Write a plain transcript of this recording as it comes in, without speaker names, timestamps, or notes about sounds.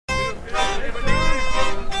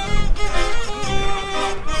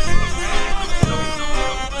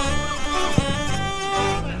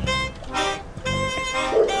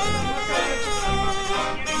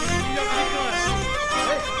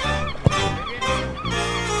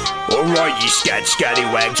Alright, you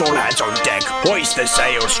scallywags, all hands on deck. Hoist the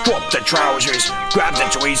sails, drop the trousers, grab the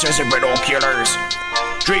tweezers and binoculars.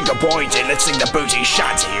 Drink a pint and let's sing the booty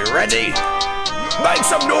shanty. Ready? Make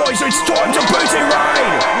some noise, it's time to booty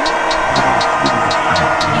ride!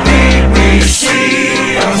 BBC,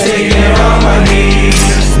 I'm taking on my knees.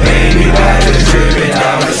 Baby batter dripping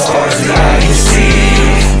down as far as the eye can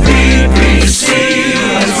see. BBC,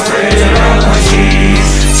 I'm spreading out my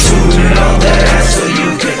cheese. Tuning up that ass so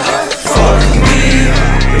you can fuck me.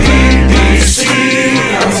 BBC,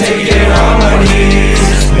 I'm taking on my knees.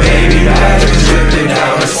 Baby batter dripping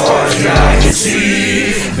down as far as the eye can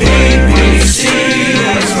see. BBC,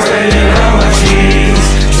 I'm spreading out my cheese.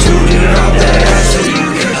 Tuning up that ass so you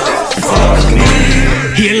can fuck me.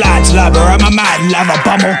 He a lads lover, I'm a mad lover.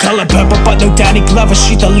 Bumhole color purple, but no Danny Glover.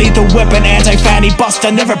 She's the lethal weapon, anti-fanny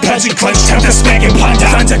buster. Never pleasant clench, time to smack and plunder.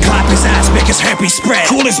 Thunder clap his ass, make his herpes spread.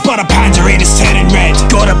 Cool as butter pander in his tan and red.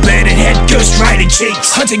 Got a bearded head, ghost riding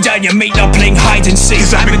cheeks. Hunting down your mate, not playing hide and seek.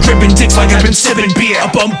 Cause I've been gripping dicks like I've been sipping beer. A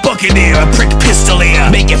bum buccaneer, a prick pistolier.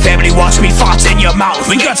 Make your family watch me fart in your mouth.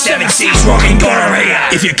 We got 7 C's, rocking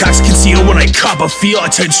gonorrhea. If your cock's concealed when I cop a feel,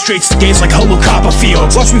 I turn straight to gaze like Homo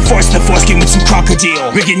Copperfield. Watch me force the foreskin with some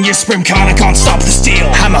crocodile. Rigging your sperm con, I can't stop the steel.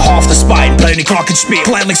 Hammer off the spine, blending glockenspiel.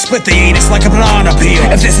 Gladly split the anus like a banana peel.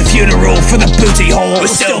 If there's a funeral for the booty hole,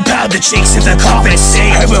 we'll still pound the cheeks if the coffin is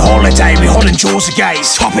safe. Over holiday, we holding jaws of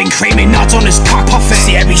gaze. Topping creamy nuts on his cock puffin'.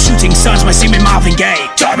 See I be shooting sons, my semen Marvin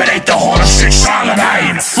Gaye. Dominate the whole of shit,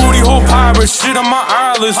 Charlemagne. BootyHole pirates, shit on my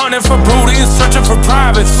eyelids. Hunting for booty and searching for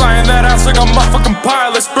privates. Flying that ass like a motherfucking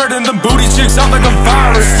pilot. Spreading the booty chicks out like a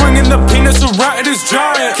virus. Swinging the penis around his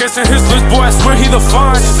giant. Kissing his lips, boy, I swear he the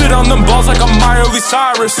finest. Sit on them balls like a Miley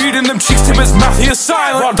Cyrus. Feeding them cheeks to his mouth, he is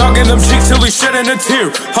silent. While dogging them cheeks till he's shedding a tear.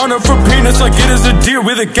 Hunting for penis like it is a deer.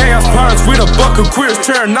 With a gay ass pirates, with a buck of queers.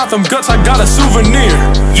 Tearing out them guts, I got a souvenir.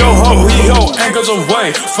 Yo ho, he ho, ankles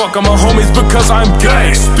away. Fuck on my homies because I'm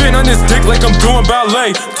gay. Spin on his dick like I'm doing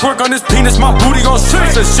ballet. Twerk on his penis, my booty gon'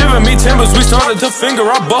 shake. Says shivering me timbers, we started to finger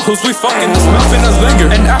our buttholes. We fucking his mouth and his linger.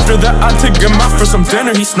 And after that I took him out for some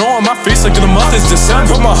dinner. He snore on my face like the month is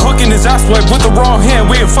December. Put my hook in his ass wipe with the wrong hand.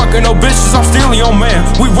 We ain't fucking no bitches, I'm stealing your man.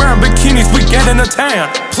 We wearing bikinis, we getting a tan.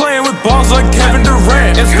 Playing with balls like Kevin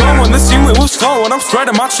Durant. It's going, the scene we was flowing. I'm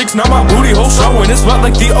spreading my cheeks, now my booty hole showing. It's wet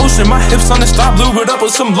like the ocean, my hips on the stop, lube it up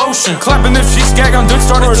with some lotion. Clapping if she gag on dick,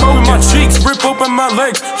 started choking my cheeks. Rip open my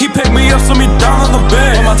legs, he picked me up, so me down on the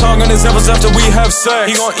bed. Put my tongue on his nipples after we have sex.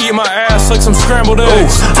 He gon' eat my ass like some scrambled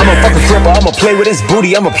eggs. I'm a fucking cripple, I'ma play with his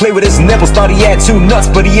booty, I'ma play with his nipples. Thought he had 2 nuts,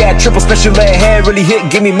 but he had triple. Special ed hair really hit,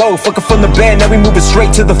 give me mo. Fucking from the bed, now we moving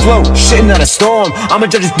straight to the flow. Shitting on a storm, I'ma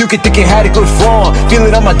judge his duke and think it had a good form. Feel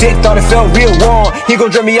it on my dick, thought it felt real warm. He gon'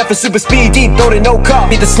 drive me up for super speed, deep throat and no cop.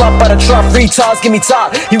 Beat the slop by the trap, free toss, give me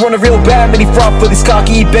top. He want a real bad, man, he fraud for this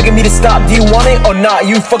cocky. He begging me to stop, do you want it or not?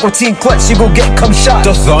 You fuck with Team Clutch, you gon' get come shot.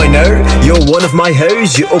 Doth I know, you're one of my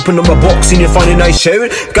hoes. You open up my box and you find a nice show.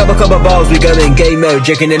 Grab a couple balls, we go in game mode.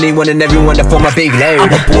 Jerking anyone and everyone to form a big load.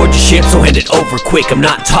 I'm aboard your ship, so hand it over quick. I'm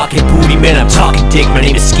not talking booty, man, I'm talking dick. My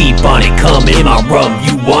name is Ski Bonnet, come in my rum.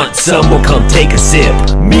 You want some, well come take a sip.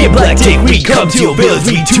 Me and Black Dick, we come to your village.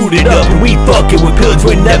 We tune it up and we fucking with pillage.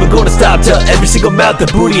 We're never gonna stop till every single mouth the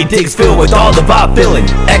booty and dick's filled with all the vibe filling.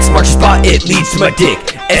 X marks the spot, it leads to my dick.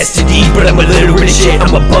 S to D, but I'm a little bit of shit.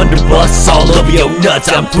 I'm a blunderbuss, all over your nuts.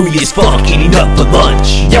 I'm free as fuck, eating up for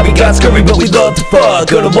lunch. Yeah, we got scurry, but we love to fuck.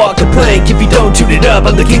 Gonna walk the plank if you don't tune it up.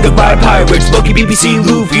 I'm the king of my pirates, Monkey, BBC,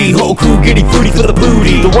 Luffy. Whole crew getting fruity for the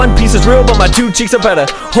booty. The one piece is real, but my 2 cheeks are better.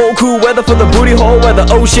 Whole crew weather for the booty hole weather.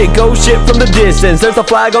 Oh shit, go shit from the distance. There's a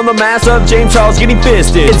flag on the mast of James Charles getting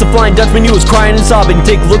fisted. It's a flying Dutchman, he was crying and sobbing.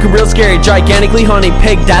 Dick looking real scary, gigantically honey.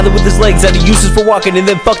 Peg dialed with his legs that he uses for walking, and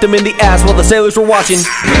then fucked him in the ass while the sailors were watching.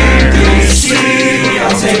 BBC,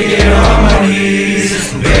 I'm taking on my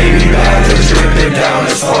knees. Baby batter dripping down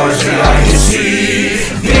as far as the eye can see.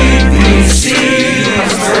 BBC, I'm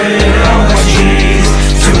spreading out my cheese.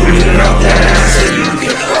 Tuning up that ass so you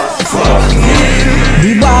can fuck me.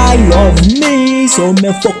 The boy love me, so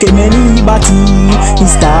me fuck him anybody. He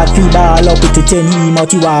start fi ball up with the 10 him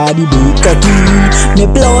out, you are the big cocky. Me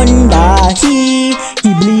blunder he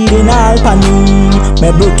bleeding all pan me. Me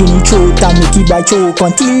broken him throat and make him by choke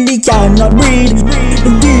until he cannot breathe.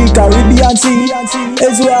 The Caribbean Sea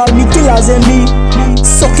is where all the killers and me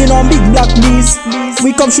sucking on big black bees.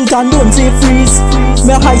 We come shoot and don't say freeze.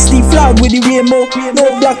 Me heist the flag with the rainbow.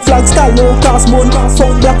 No black flag style, no crossbone.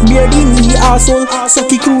 Fuck black beard in the arsehole.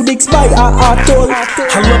 Sucky crew dicks by a atoll.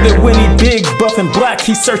 I love it when he big, buff and black.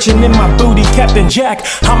 He's searching in my booty, Captain Jack.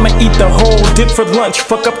 I'ma eat the whole dip for lunch.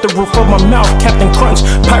 Fuck up the roof of my mouth, Captain Crunch.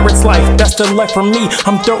 Pirate's life, that's the life for me.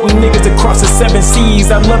 I'm throwing niggas across the 7 seas.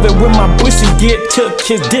 I love it when my pussy get took.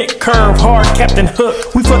 His dick curve hard, Captain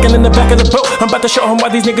Hook. We fucking in the back of the boat. I'm about to show him why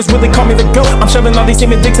these niggas really call me the GOAT. I'm shoving all these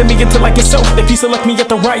semen dicks at me until I get soaked. If you select me at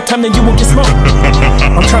the right time, then you will get smoked.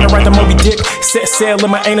 I'm trying to ride the Moby Dick. Set sail in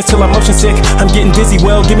my anus till I'm motion sick. I'm getting dizzy,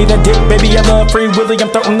 well, give me that dick. Baby, I love Free Willy, I'm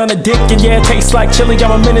throwing on a dick. And yeah, it tastes like chili,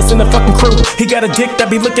 I'm a menace in the fucking crew. He got a dick that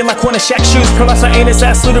be looking like one of Shaq's shoes. Pronounce my anus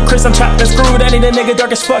ass ludicrous, I'm chopped and screwed. I need a nigga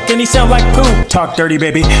dark as fuck and he sound like poo. Talk dirty,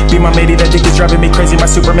 baby, be my matey, that dick is driving me crazy. My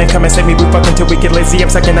Superman come and save me, we fuck until we get lazy. I'm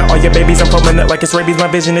sucking out all your babies, I'm pulling it like it's rabies. My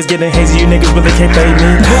vision is getting hazy, you niggas really can't fade me.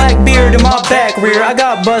 Black beard in my back rear, I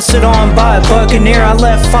got busted on by a buccaneer. I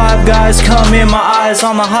let 5 guys come in my eyes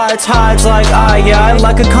on the high tides like I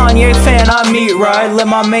like a Kanye fan, I meet right. Let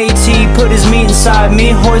my matey put his meat inside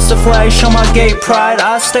me. Hoist the flag, show my gay pride.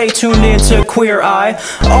 I stay tuned into Queer Eye.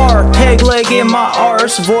 R, peg leg in my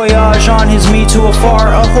arse. Voyage on his meat to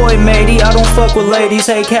afar. Ahoy matey, I don't fuck with ladies.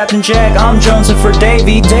 Hey Captain Jack, I'm jonesing for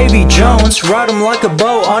Davy Jones, ride him like a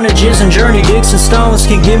boat on a jizz and journey. Dicks and stones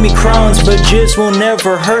can give me crones, but jizz will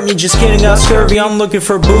never hurt me. Just kidding, got scurvy, I'm looking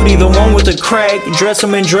for booty, the one with the crack. Dress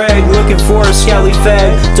him in drag, looking for a scally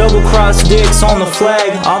fag. Double cross dicks on the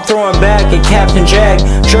flag, I'm throwing back at Captain Jack.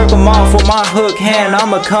 Jerk him off with my hook hand,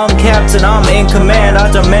 I'm a cum captain, I'm in command.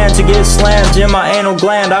 I demand to get slammed in my anal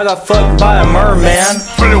gland, I got fucked by a merman.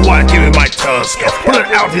 Pretty white, give me my telescope. Put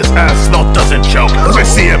it out his ass, no doesn't choke. If I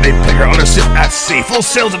see him, they pick her on a ship at sea. Full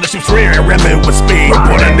sails in the ship's rear and ram it with speed. We're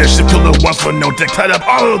born in this ship, kill the ones for no dick. Tied up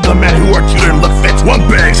all of the men who are cute and look fit. One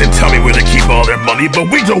bags and tell me where to keep all their money, but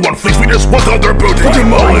we don't want fleece, we just want all their booty. Put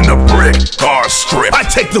them all in the brick, car strip. I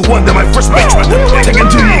take the one that my first mate tried to pick. Take him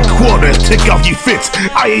to the quarters, take off ye fits.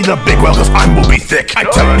 I ain't a big well cause I'm movie thick. I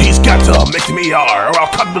tell him he's got to make me R, or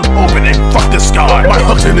I'll cut him open and fuck this scar. My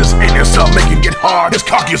hook's in his anus, I'll make him get hard. His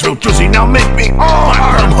cock is real juicy, now make me on.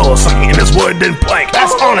 My armhole sucking in his wooden plank.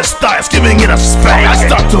 That's honest style, giving it a spank. I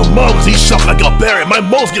start to moan cause he's shoved like a berry. My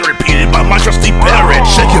moans get repeated by my trusty parrot.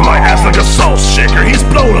 Shaking my ass like a salt shaker. He's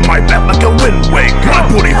blowing my back like a wind waker. My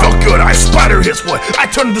booty felt good, I splattered his way. I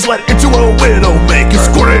turned this lead into a widow maker.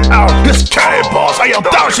 Squirted out his cannonballs. I yelled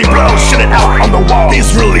down, she blows, shit it out on the wall.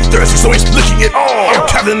 He's really thirsty, so he's licking it all. I'm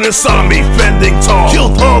Captain this on me, fending tall.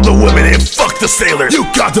 Killed all the women and fucked the sailors. You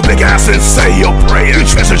got the big ass and say your prayer. You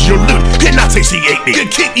treasures your loot, did not satiate me. You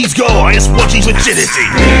keep these going, it's what she's rigidity.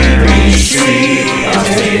 BBC, I'm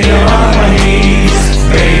taking you on my knees.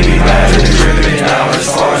 Baby, better dripping down as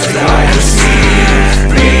far as the eye can see.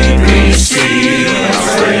 BBC, I'm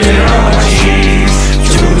spreading on my cheeks.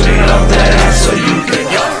 Tooting up that ass so you can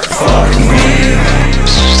fuck me.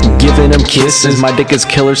 Giving them kisses, my dick is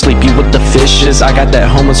killer, sleepy with the fishes. I got that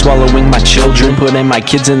homeless swallowing my children, putting my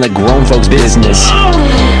kids in the grown folks' business.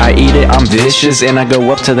 I eat it, I'm vicious, and I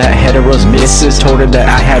go up to that hetero's missus. Told her that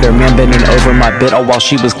I had her man bending over my bed, all while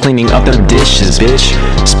she was cleaning up them dishes, bitch.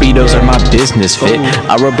 Speedos are my business fit.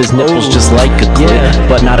 I rub his nipples just like a clit,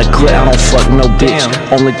 but not a clit, I don't fuck no bitch.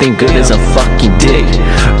 Only thing good is a fucking dick.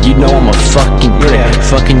 You know I'm a fucking prick,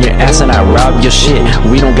 fucking your ass and I rob your shit.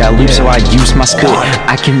 We don't got loot, so I use my spit.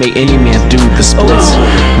 I can make any man do the splits.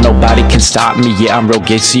 Nobody can stop me, yeah, I'm real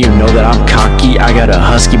gay, so you know that I'm cocky. I got a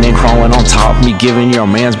husky man crawling on top of me, giving your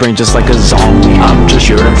man's brain just like a zombie. I'm just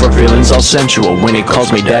yearning for feelings all sensual. When he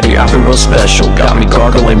calls me daddy, I feel real special. Got me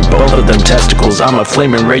gargling both of them testicles. I'm a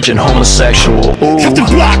flaming, raging homosexual. Captain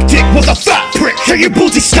Black Dick was a fat prick. Tell your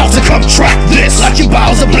booty scouts to come track this. Like your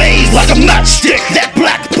bowels ablaze like a matchstick. That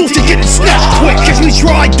black booty getting snatched quick. Catch me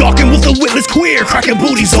dry docking with a witless queer. Cracking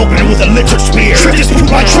booties open with a litter spear. Trick this poop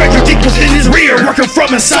my treasure deep within his rear. Working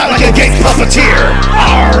from inside like a gay puppeteer.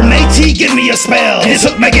 Arr, matey, give me a spell. His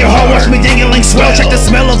hook make it hard, watch me dingling swell. Check the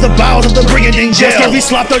smell of the bowels of the brigandine gel. Just be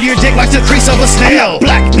slopped on your dick like the crease of a snail.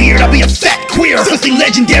 Black beard, I'll be a fat queer. Filthy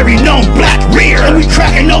legendary known black rear. And we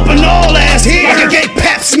cracking open all ass here. Like a gay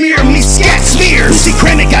pap smear, me scat smear. Pussy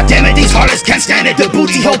cramming, goddammit, these harlots can't stand it. The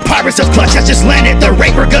booty hole pirates of clutch has just landed. The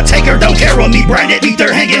raper, gut taker, don't care on me branded.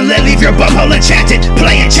 Ether hanging, let leave your bumhole enchanted.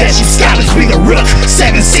 Playing chess, you scholars be the rook.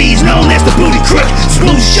 7 C's known as the booty crook.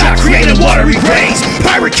 Blue shot creating watery rains.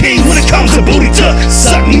 Pirate king when it comes to booty tuck.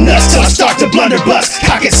 Suck me nuts till I start to blunderbuss.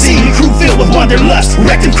 I can see me crew filled with wanderlust.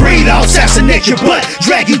 Wreck them creed, I'll assassinate your butt.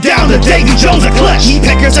 Drag you down to Davy Jones a clutch. Me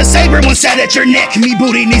peckers a saber when sat at your neck. Me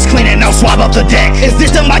booty needs cleaning, I'll swab up the deck. Is this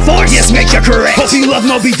the my force? Yes, make you correct. Hope you love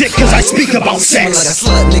Moby Dick cause I speak about sex. Like a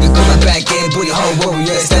slut, nigga, go my back end, booty hole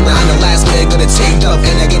warrior. Stand behind the last man, gonna take up.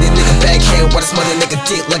 And I get a nigga backhand, what a smother nigga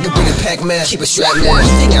dick like a British Pac-Man. Keep it strapped, man. You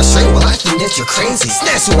think I'm straight? Well, I think that you're crazy.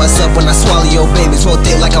 Snatch what's up when I swallow your babies. Roll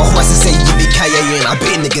dick like a horse and say yippee-ki-yay. And I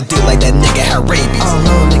beat nigga dick like that nigga had rabies. Oh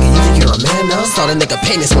no, nigga, you think you're a man now? Saw the nigga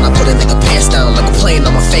penis when I put a nigga pants down. Like a plane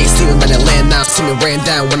on my face, even when it land now. See me ran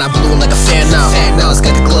down when I blew like a fan now. Fan now, it's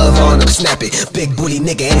got the glove on, I'm snap it. Big booty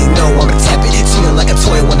nigga, and he know I'ma tap it. Feeling like a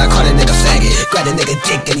toy when I caught a nigga faggot. Grab a nigga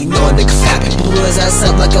dick and he know a nigga fapping. Blew his ass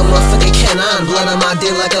up like a motherfucking cannon. Blood on my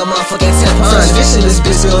dick like a motherfucking tampon. Fresh fish in this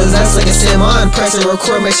bitch, feel his ass like a salmon. Press and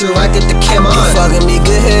record, make sure I get the cam on. You fucking me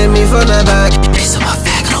good, hit me from the back. Piece of my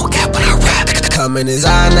fag, no cap when I rap. Come in his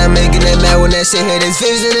eye, not making it mad when that shit hit his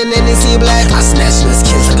vision and then he see black. I snatch his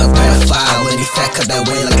kids like a bad file. And he fat cut that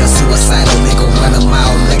way like a suicidal nigga. Run a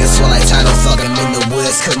mile, nigga swell like title. Fuck him in the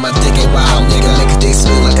woods, cause my dick ain't wild. Nigga, nigga dick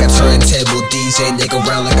smooth like a turntable DJ. Nigga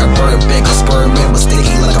round like a burn bagel. Sperm man was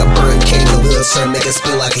sticky like a burn candle. Wheelchair nigga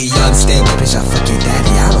spit like a unstable. Bitch, I fuck your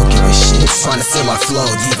daddy, I don't give a shit. Trying to steal my flow,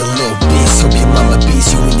 even little bitch. Hope your mama beats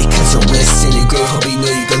you when he cuts your wrist. In your grave, hope you know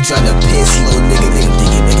you gon' try to piss. Little nigga, nigga,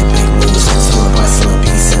 thinking nigga big moves.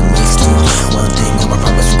 Peace and leads to one thing, I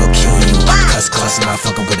promise we gon' kill you. Cuss, not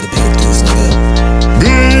fucking with the big dudes, nigga.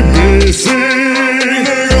 BBC,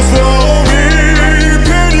 niggas follow me.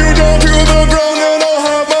 Pin you down to the ground and I'll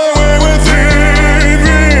have my way with it.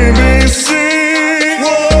 BBC,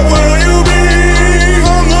 what will you be?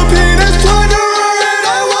 I'm the penis plunderer and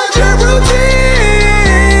I want your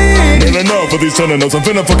routine. Ain't enough of these tenor notes. I'm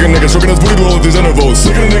finna fucking nigga stroking his booty with these intervals.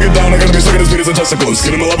 Sicking a nigga down, I gotta be sucking his penis and testicles.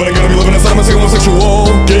 Get him alive and I gotta be living inside my homosexual.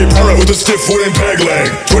 Gay pirate with a stiff foot and peg leg.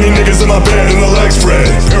 20 niggas in my bed and the legs spread.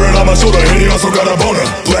 Parrot on my shoulder and he also got a boner.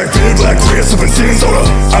 Black beard, black Prius, sipping tea and soda.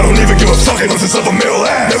 I don't even give a fuck unless it's of a male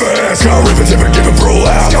ass. Never ask, I'll rip and tip and give a bro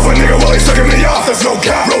laugh. Scalp a nigga while he's sucking me off, that's no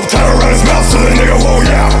cap. Rope tied around his mouth so the nigga won't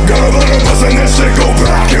yap. Got a blood and bust and this shit go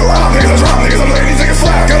back. Kill out, niggas that's wrong, niggas I'm ladies, niggas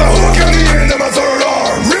flat. Got a hook on the end of my third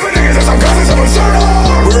arm. Ripping niggas as I'm causing some absurd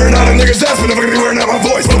harm. Wearing out a nigga's ass, but never gonna be wearing out my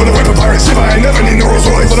voice. Flipping the whip of pirate shit, I ain't never need no Rolls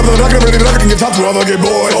Royce. But up to the dock, I'm ready to knock, I can give top to all the gay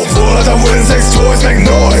boys. So pull out the wooden sex toys, make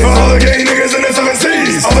noise. All the gay